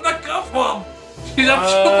 Where did that come from? She's a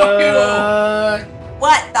superhero.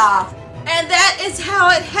 What the? And that is how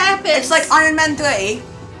it happens. It's like Iron Man 3.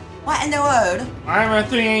 What in the world? Iron Man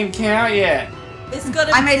 3 ain't came out yet. It's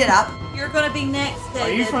gonna. I made it up. you're gonna be next, David.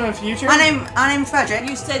 Are you from the future? My name is Frederick.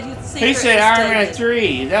 You said you'd see. He said Iron Man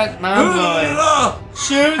 3. That's mind blowing.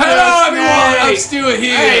 Shoot the Hello, everyone. I'm snake. still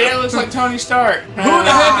here. Hey, that looks like Tony Stark. Who the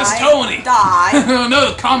heck is Tony? Die.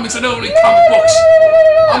 No, the comics are only comic books.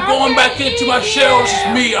 I'm going back into my shell. It's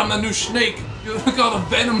just me. I'm the new snake. Look at all the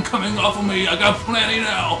venom coming off of me. I got plenty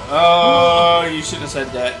now. Oh, you shouldn't have said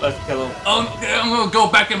that. Let's kill him. Okay, I'm gonna go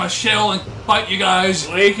back in my shell and fight you guys.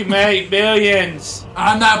 We can make billions.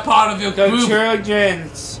 I'm not part of your Go group.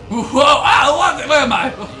 trillions. Whoa! Ow, where am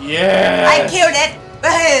I? Yeah. I killed it.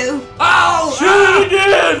 Woohoo! Ow! Shoot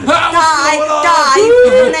again. Die,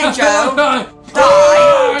 Ninja. Die,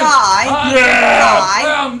 die,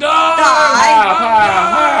 Yeah. I'm die,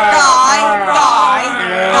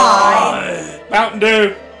 Mountain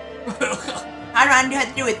Dew. I don't know how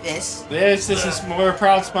to do with this. This is we're a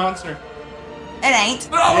proud sponsor. It ain't.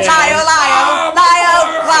 No. Liar,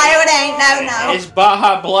 it ain't. No. It's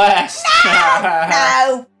Baja Blast.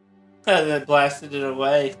 No. That blasted it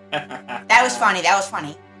away. That was funny.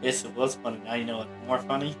 Yes, it was funny. Now you know what's more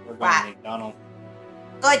funny? We're going What? to McDonald's.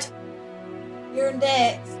 Good. You're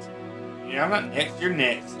next. Yeah, I'm not next. You're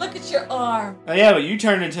next. Look at your arm. Oh, yeah, but you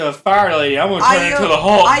turned into a fire lady. I'm going to turn into the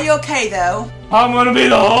Hulk. Are you okay, though? I'm going to be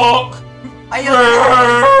the Hulk. Are you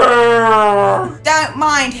okay? Don't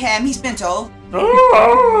mind him. He's mental. Yes,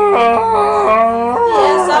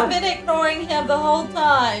 I've been ignoring him the whole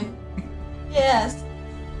time. Yes.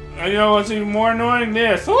 You know what's even more annoying?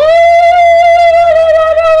 This.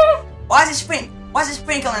 Why is it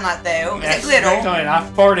sprinkling like though? Is That's it glitter? sprinkling. I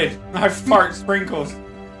farted. I fart sprinkles.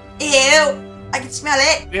 Ew! I can smell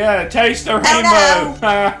it. Yeah, taste the no. rainbow.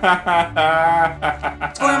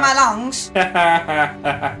 It's going in my lungs.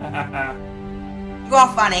 You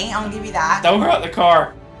are funny. I'm gonna give you that. Don't go out the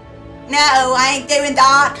car. No, I ain't doing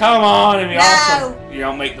that. Come on, it'd be No. awesome. You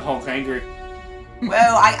don't make the Hulk angry.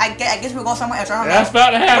 Well, I guess we'll go somewhere else. I don't know. That's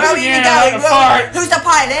about to happen Where are we again. even I'm going? gonna fart. Who's the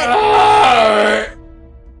pilot? Ah!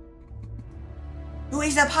 Who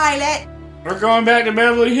is the pilot? We're going back to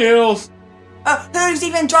Beverly Hills. Who's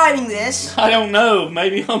even driving this? I don't know.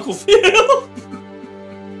 Maybe Uncle Phil.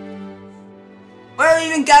 Where are we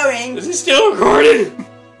even going? Is it still recorded?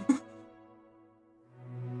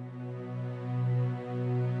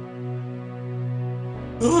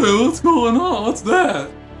 Oh, what's going on? What's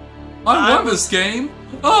that? I won this game.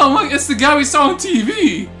 Oh my! It's the guy we saw on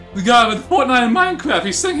TV. The guy with Fortnite and Minecraft.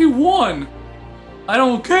 He's saying he won. I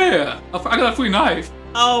don't care. I got a free knife.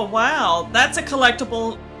 Oh, wow. That's a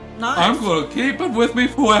collectible knife. I'm gonna keep it with me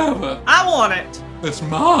forever. I want it. It's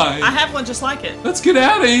mine. I have one just like it. Let's get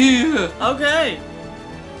out of here. Okay.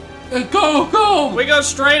 Go! We go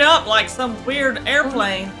straight up like some weird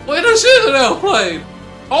airplane. Wait, this is an airplane.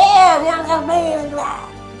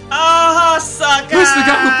 Ah, sucker! This is the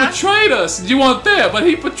guy who betrayed us. You weren't there, but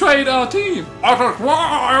he betrayed our team.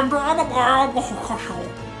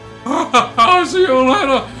 I'll see you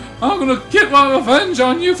later. I'm gonna get my revenge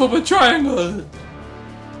on you for betraying us.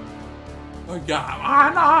 I got my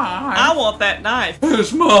knife. I want that knife.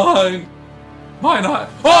 It's mine. My knife.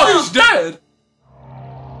 Oh, he's dead.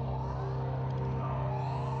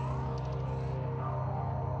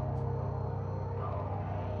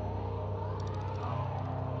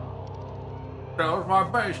 There's my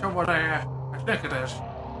base over there. I think it is.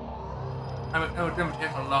 Let me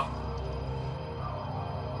take a look.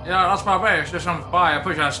 Yeah, that's my base. It's on fire. I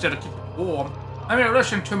push it instead of keep it warm. Let me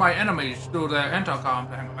listen to my enemies through the intercom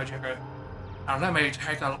thing. I check it. Now let me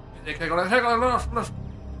take a look. Take a look.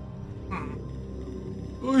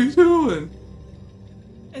 What are you doing?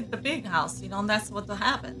 At the big house, you know, that's what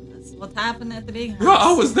happened. That's what happened at the big house. Yeah,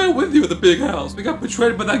 I was there with you at the big house. We got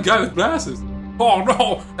betrayed by that guy with glasses. Oh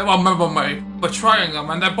no, they remember me betraying them,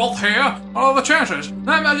 and they're both here. All the chances.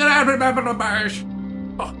 Let me get remember the base.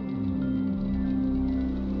 Oh.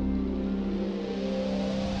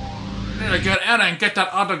 Need to get in and get that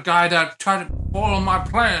other guy that tried to follow my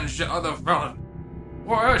plans, the other villain.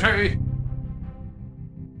 Where is he?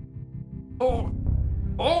 Oh,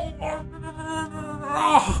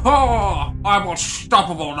 I'm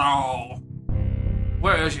unstoppable now.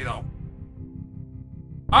 Where is he though?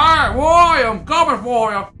 Hey, boy, I'm coming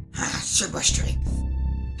for you. Super strength.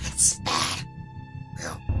 That's bad.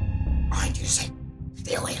 Well, I need you to say,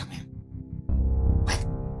 stay away from him. What?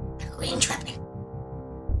 Are you entrap me?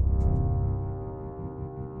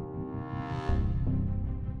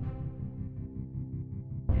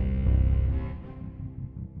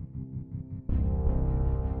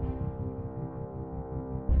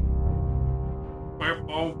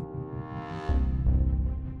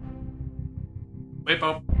 Wait,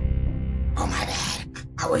 Bob. Oh, my bad.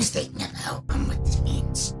 I was thinking about what this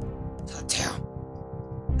means. So tell.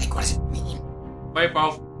 Like, what does it mean? Beep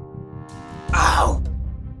boop. Oh.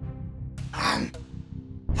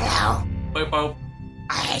 Hello? Beep boop.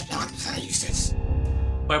 I don't know how to use this.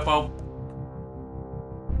 Beep boop.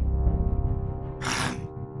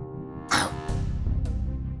 Oh.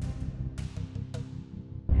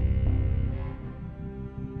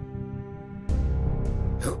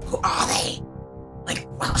 Who are they? Like,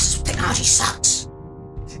 well, this technology sucks.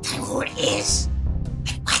 Tell me who it is.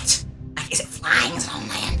 Like, what? Like, is it flying? Is it on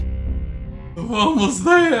land? We're almost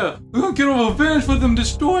there. We're gonna get revenge for them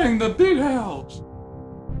destroying the big house.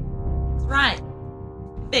 That's right.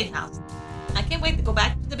 Big house. I can't wait to go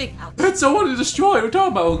back to the big house. That's the one to destroy. We're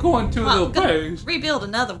talking about we're going to Well, the I'm gonna base. rebuild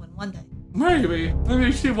another one day. Maybe. Let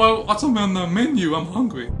me see what's on the menu. I'm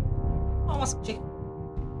hungry. I want some chicken.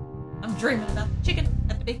 I'm dreaming about chicken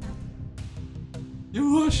at the big house.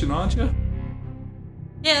 You're Russian, aren't you?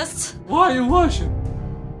 Yes, Why are you Russian?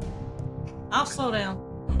 I'll slow down.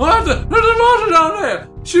 What the? There's a Russian down there!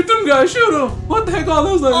 Shoot them guys, shoot them! What the heck are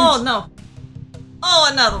those things? Oh no. Oh,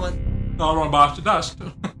 another one. No, run by to dust.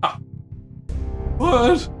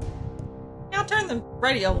 What? Now turn the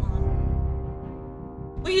radio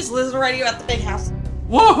on. We use the lizard radio at the big house.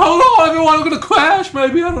 Whoa, hold on, everyone, I'm gonna crash,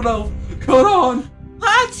 maybe, I don't know. Hold on.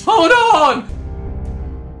 What? Hold on!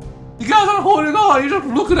 You guys aren't holding on, you're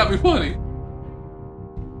just looking at me funny.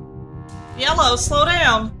 Yellow, slow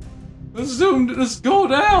down. Let's go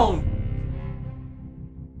down.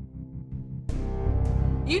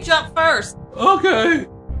 You jump first. Okay,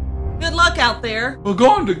 Good luck out there. we're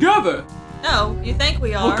going together. No, you think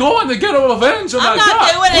we are. We're going to get a revenge on I'm that not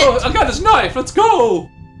guy. doing it. Look, I got his knife, let's go.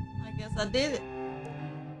 I guess I did it.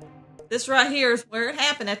 This right here is where it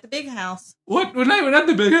happened at the big house. What? We're not even at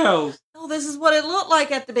the big house. Oh, this is what it looked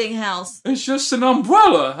like at the big house. It's just an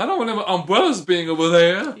umbrella. I don't remember umbrellas being over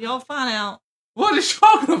there. You'll find out. What are you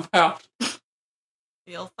talking about?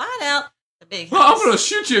 You'll find out. The big Well, house. I'm gonna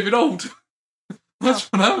shoot you if you don't. That's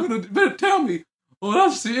what I'm gonna do. Better tell me. Well,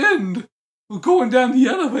 that's the end. We're going down the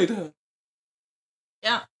elevator.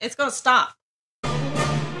 Yeah, it's gonna stop.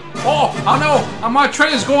 Oh, I know. My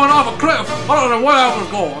train's going off a cliff. I don't know where I was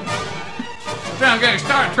going. Damn, getting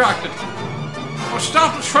sidetracked. Well,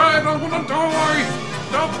 stop the train. Open the doorway.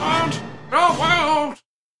 Stop out. Stop out.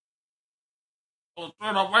 Well,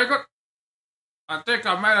 did I make it? I think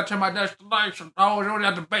I made it to my destination. I was already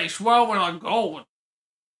at the base. Where was I going?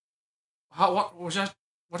 What was that?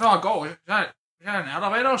 Where did I go? Is that an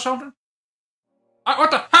elevator or something? What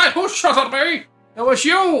the heck? Who shot at me? It was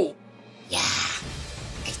you. Yeah.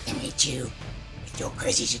 Nice to meet you. With your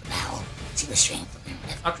crazy superpower. Super strength.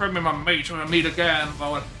 I tried me my mates when I meet again,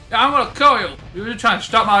 but yeah, I'm gonna kill you. You're trying to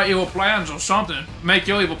stop my evil plans or something. Make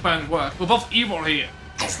your evil plans work. We're both evil here.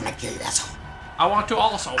 I just want to kill you, that's all. I want to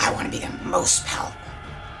also. I want to be the most powerful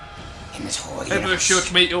in this whole If it universe.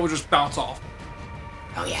 shoots me, it will just bounce off.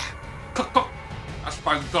 Oh, yeah. That's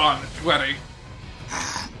my gun. It's ready.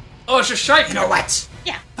 Oh, it's a shake. You know what?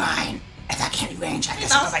 Yeah. Fine. If I can't range, I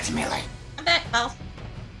guess I'll go back to melee. I'm back, boss.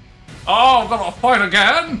 Oh, I'm gonna fight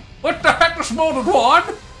again? What the heck? There's more than one?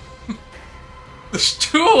 There's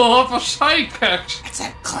two of us sidekicks. That's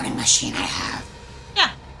that cloning machine I have.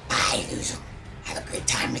 Yeah. I lose them. Have a great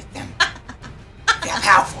time with them. They're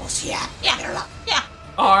powerful, so yeah. Yeah. Better luck. Yeah.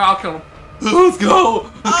 Alright, I'll kill him. Let's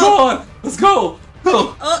go. Come on. Let's go.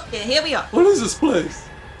 Oh, Okay, here we are. what is this place?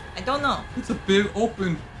 I don't know. It's a big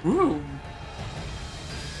open room.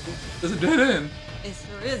 There's a dead end. It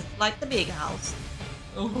sure is like the big house.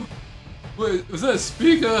 Oh, wait, is that a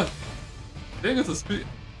speaker? I think it's a speaker.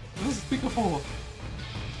 What's a speaker for?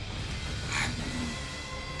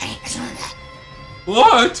 I don't know that.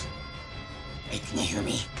 What? Wait, can you hear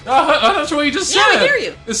me? That's what you just Yeah, said. I hear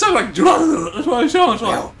you. It sounded like that's what it sounds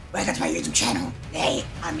like. Yo, welcome to my YouTube channel. Today,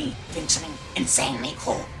 I'm me doing something insanely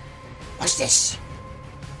cool. Watch this.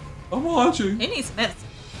 I'm watching. He needs medicine.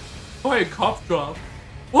 Play cop drop.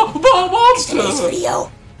 What? In today's Monster!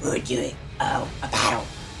 video, we're doing a battle.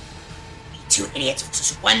 Two idiots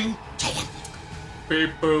versus one giant. Beep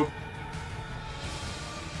boop.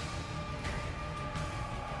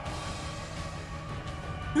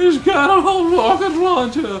 He's got a whole rocket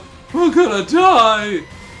launcher. We're gonna die.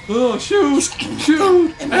 Oh, shoot!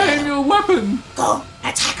 Shoot! Aim your weapon! Go,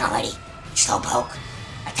 attack already. Slowpoke.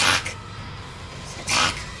 Attack.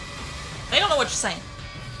 Attack. They don't know what you're saying.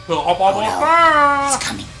 It's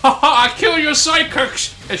coming. I kill your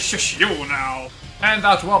sidekicks. It's just you now. And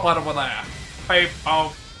that's well right over there. Paper.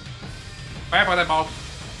 Paper.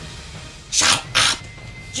 Shut up.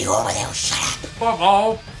 You over there, shut up.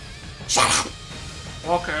 Bubble. Shut up.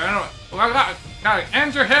 Okay, anyway. I got it.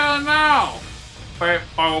 End your hair now. Paper.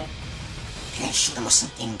 Can I shoot him with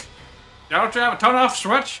something? Don't you have a turn-off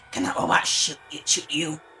switch? Can that robot shoot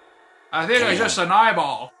you? I think it's just an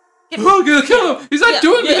eyeball. Oh, gonna kill him! He's not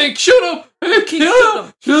doing anything! Shoot him! Kill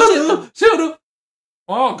him! Shoot him!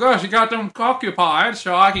 Oh gosh, you got them occupied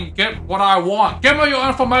so I can get what I want. Give me your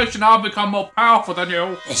information, I'll become more powerful than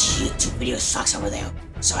you. This YouTube video sucks over there,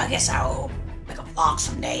 so I guess I'll make a vlog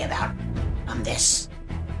someday about this.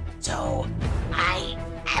 So I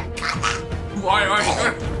am gonna. Why are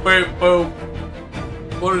you? Wait, oh.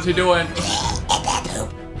 What is he doing?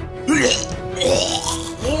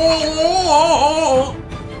 Oh!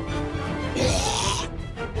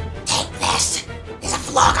 Take this. There's a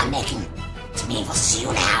vlog I'm making. It's me. We'll see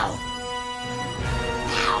you now.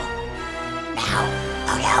 Now.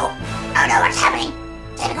 Oh no. Oh no, what's happening?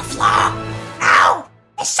 Taking a vlog. No!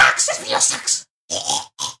 It sucks. This video sucks.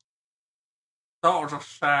 That was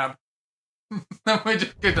just sad. Let me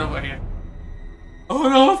just get over here. Oh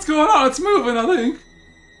no, what's going on? It's moving, I think.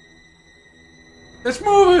 It's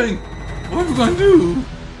moving! What are we gonna do?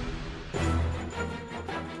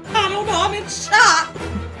 I don't know. I'm in shock.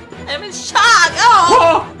 Oh!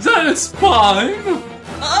 Oh, is that its spine?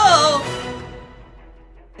 Oh!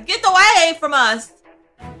 Get away from us.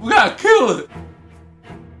 We gotta kill it.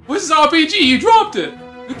 Where's this RPG? You dropped it.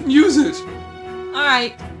 We can use it. All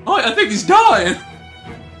right. Oh, I think he's dying.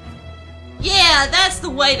 Yeah, that's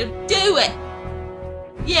the way to do it.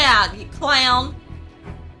 Yeah, you clown.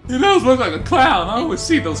 He does look like a clown. I always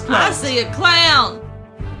see those I clowns. see a clown.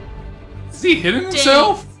 Is he hitting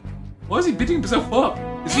himself? Why is he beating himself up?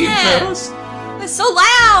 Is he embarrassed? It's so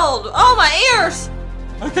loud. Oh, my ears.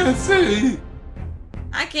 I can't see.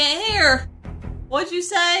 I can't hear. What'd you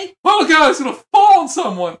say? Oh, God, it's gonna fall on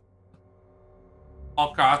someone.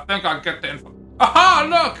 Okay, I think I get the info. Aha,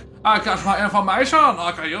 look! I got my information.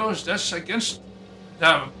 I can use this against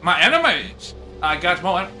my enemies. I got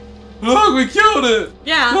more. Look, we killed it.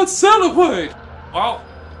 Yeah. Let's celebrate. Well,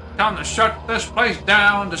 time to shut this place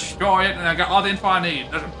down, destroy it, and I got all the info I need.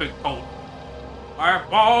 Doesn't feel cold.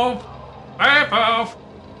 Fireball!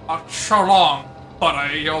 So long,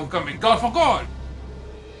 but you're gonna be gone for good.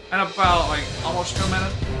 And about like almost 2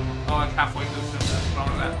 minutes, or like halfway through 2 minutes,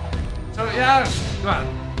 something like that. So yeah, come on.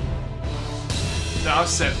 No, I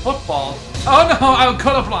said football. Oh no, I'm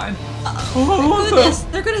colorblind. Oh, Goodness,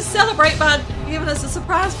 they're gonna celebrate by giving us a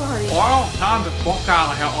surprise party. Well, time to walk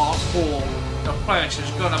out of here, all cool. The place is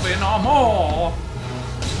gonna be no more.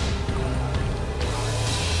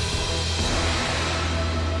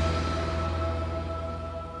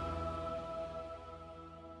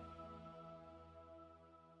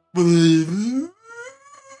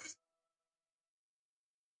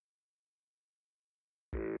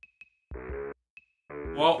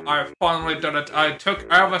 Well, I finally did it. I took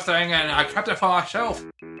everything and I kept it for myself.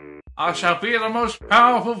 I shall be the most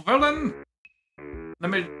powerful villain.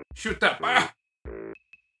 Let me shoot that bear.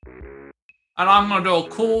 And I'm gonna do a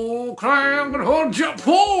cool climb. I'm gonna hold jump.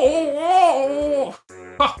 Oh,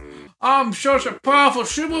 I'm such a powerful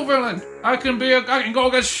supervillain. I can go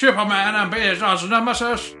against Superman and be his arch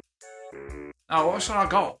nemesis. Now, where should I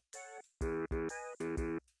go?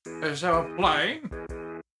 Is there a plane?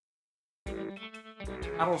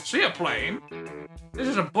 I don't see a plane. This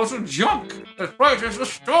is a bunch of junk. This place is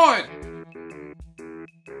destroyed.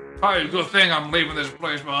 Probably a good thing I'm leaving this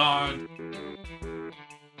place behind.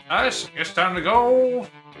 Nice, it's time to go.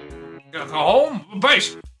 Gotta go home.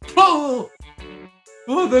 Base. oh,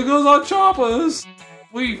 there goes our choppers.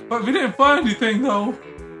 But we didn't find anything though.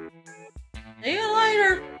 See you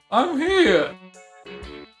later. I'm here.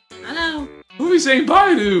 I know. Who are we saying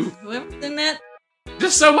bye to? Whoever's in that,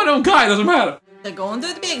 Just someone on guy, doesn't matter. they're going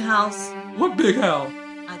through the big house. What big house?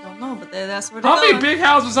 I don't know, but that's where they're How many going. big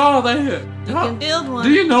houses are there? You can build one.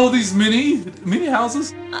 Do you know these mini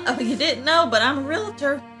houses? You didn't know, but I'm a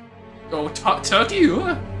realtor. Oh, Turkey,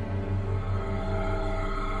 huh?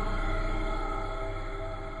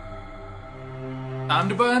 Time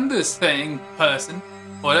to burn this thing, person.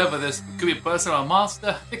 Whatever this could be a person or a monster.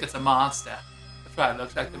 I think it's a monster. That's what it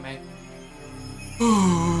looks like to me.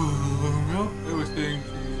 Well, everything.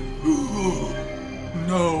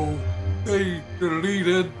 No, they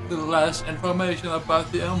deleted the last information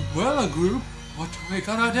about the Umbrella Group. What are we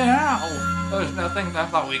gonna do now? There's nothing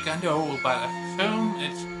left that we can do, but I assume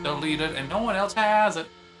it's deleted and no one else has it.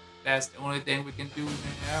 That's the only thing we can do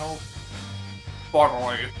now.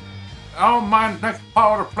 Finally, now my next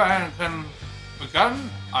power plan can begin.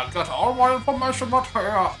 I've got all my information right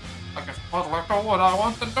here. I can finally do what I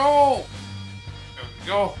want to do. There we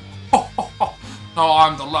go. Now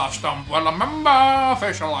I'm the last Umbrella member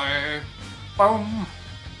officially. Boom.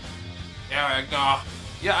 There we go.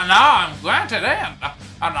 Yeah, now I'm granted in,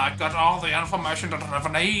 and I got all the information that I ever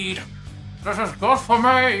need. This is good for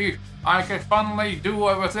me. I can finally do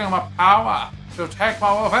everything in my power to take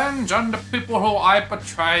my revenge on the people who I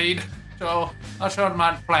betrayed. So that's what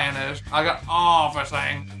my plan is. I got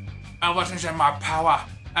everything. Everything's in my power.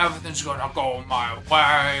 Everything's gonna go my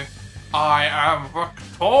way. I am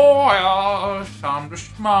victorious. Time to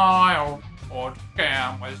smile for the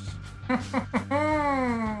cameras.